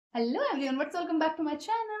Hello everyone, welcome back to my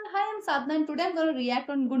channel. Hi, I'm Sadhana and today I'm going to react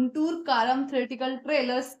on Guntur Kaaram Theatrical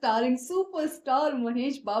trailer starring superstar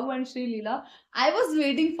Mahesh Babu and Sreeleela. I was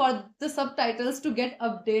waiting for the subtitles to get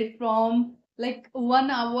update from like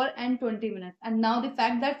 1 hour and 20 minutes, and now the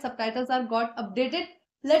fact that subtitles are got updated.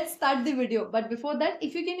 Let's start the video. But before that,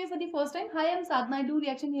 if you came here for the first time, hi, I'm Sadhana. I do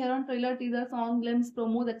reaction here on trailer, teaser, song, glimpse,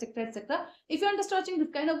 promos, etc. etc. If you're interested watching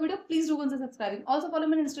this kind of video, please do consider subscribing. Also follow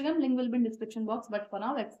me on Instagram, link will be in description box. But for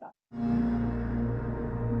now, let's start.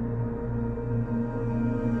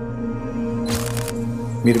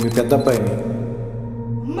 మీరు మీ పెద్ద అబ్బాయిని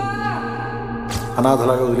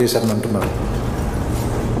అనాథలాగా వదిలేశారని అంటున్నారు.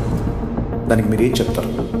 దానికి మీరు ఏం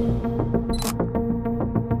చెప్తారు?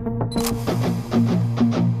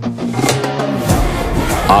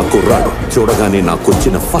 ఆ కుర్రాడు చూడగానే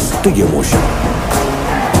నాకొచ్చిన ఫస్ట్ ఎమోషన్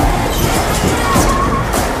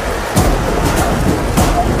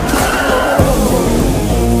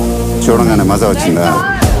చూడగానే మజా వచ్చిందా?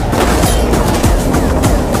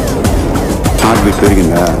 హార్ట్ బీట్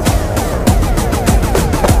పెరిగిందా?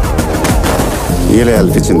 ఈలే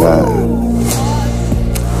అనిపించిందా?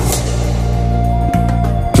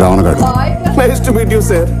 రావణగాడు nice to meet you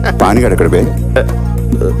sir. పానిగాడు ఎక్కడ పోయి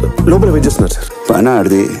లోపల వెయిట్ చేస్తున్నారు సార్. పని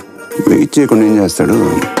ఆడిది వెయిట్ చేయకుండా ఏం చేస్తాడు?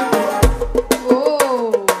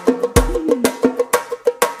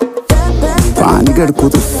 పానిగాడు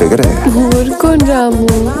కూతురు ఫిగరే. ఊరుకోని రాము,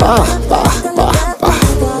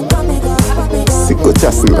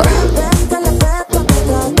 సిగ్గొచ్చేస్తుందా?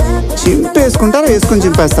 చింపేసుకుంటారా వేసుకొని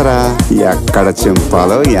చింపేస్తారా? ఎక్కడ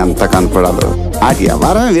చింపాలో ఎంత కనపడాలో అది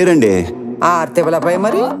ఎవరా వేరండి. ఆర్తిపలపై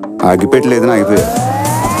మరి ఆగిపెట్టలేదని ఆగిపోయా.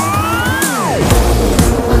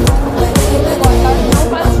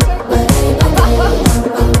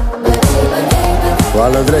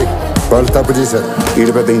 వాళ్ళందరూ వాళ్ళు తప్పు చేశారు.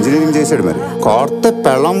 వీడు పెద్ద ఇంజనీరింగ్ చేశాడు. మరి కొత్త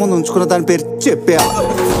పెళ్ళం ముందు ఉంచుకున్న దాని పేరు చెప్పా.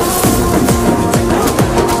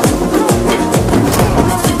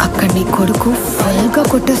 అక్కడ నీ కొడుకు ఫుల్ గా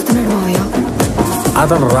కొట్టేస్తున్నాడు మావయ్య.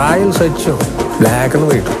 అతను royal Satyam, black and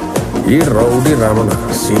white. ఈ రౌడీ రమణ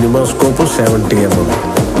సినిమా స్కోప్ 70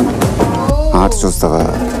 ఆట చూస్తావా?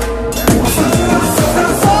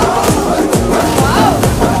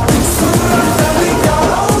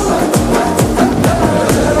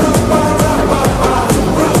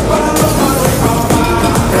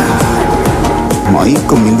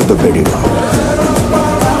 మైక్ మింగుతో పెడి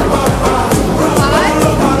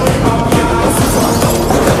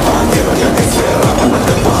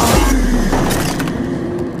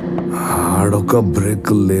ఆడొక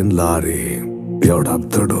బ్రేక్ లేని లారీ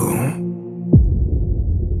ఎవడాపుతాడు?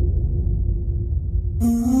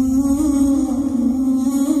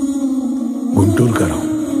 గుంటూరు కారం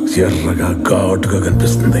ఎర్రగా ఘాటుగా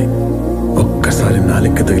కనిపిస్తుంది. ఒక్కసారి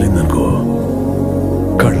నాలిక్క తగిలిందనుకో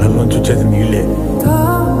కళ్ళల్లోంచి వచ్చేది నీళ్ళే.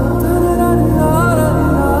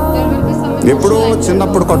 ఎప్పుడో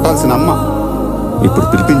చిన్నప్పుడు కొట్టాల్సిన అమ్మ ఇప్పుడు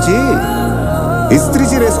పిలిపించి ఇస్త్రీ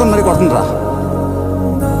చీర వేసుకొని మరి కొడుతుండ్రా.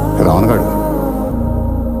 రావణగాడు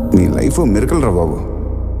నీ లైఫ్ మిరకల్ రా బాబు.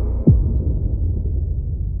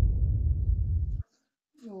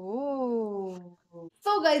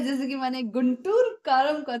 So guys, जैसे कि मैंने गुंटूर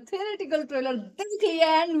कारम का theoretical trailer देख लिया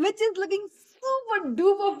and which is looking super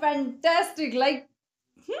duper fantastic. Like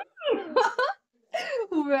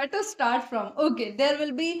where to start from? Okay, there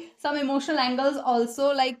will be some emotional angles also,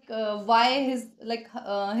 like why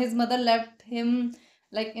his mother left him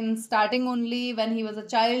like in starting only when he was a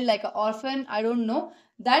child, like an orphan. I don't know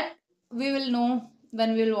that. We will know when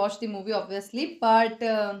we will watch the movie, obviously. But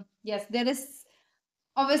yes, there is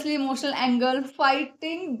obviously emotional angle,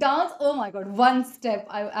 fighting, dance. Oh my god, one step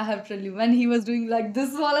I have to tell you, when he was doing like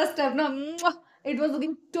this wala step now, it was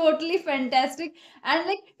looking totally fantastic. And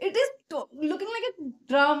like it is looking like a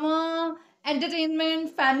drama, entertainment,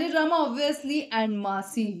 family drama, obviously, and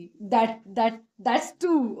massy. That's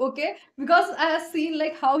too okay, because I have seen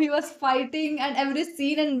like how he was fighting and every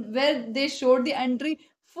scene, and where they showed the entry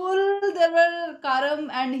full, there were Karam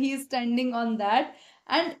and he's standing on that.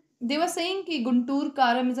 And they were saying कि Guntur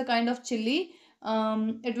Kaaram is a kind of chili.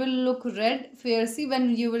 It will look red, fiercey. When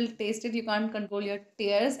you will taste it, you can't control your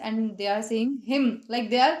tears. And they are saying him, like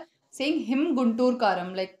they are saying him Guntur Kaaram,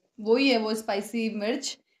 like वो ही है वो spicy मिर्च,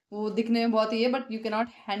 वो दिखने में बहुत ही है, but you cannot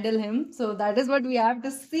handle him. So that is what we have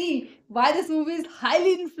to see. Why this movie is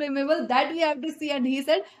highly inflammable, that we have to see. And he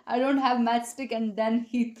said, I don't have matchstick, and then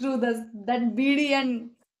he threw that beady, and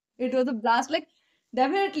it was a blast. Like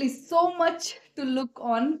definitely so much to look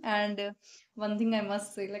on. And one thing I must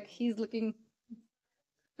say, like he's looking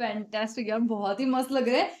fantastic यार, बहुत ही मस्त लग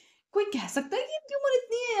रहा है। कोई कह सकता है कि इनकी उम्र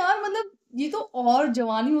इतनी है यार, मतलब ये तो और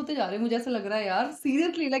जवान ही होते जा रहे हैं, मुझे ऐसा लग रहा है यार,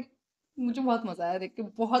 सीरियसली। लाइक मुझे बहुत मजा आया देख के,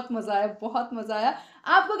 बहुत मजा आया, बहुत मजा आया।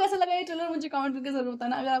 आपको कैसा लगा ये ट्रेलर मुझे कमेंट करके जरूर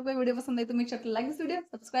बताना। अगर आपको वीडियो पसंद आई तो make sure to like this video,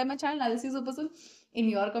 subscribe my channel. I will see you super soon in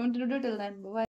your comment video. Till then bye.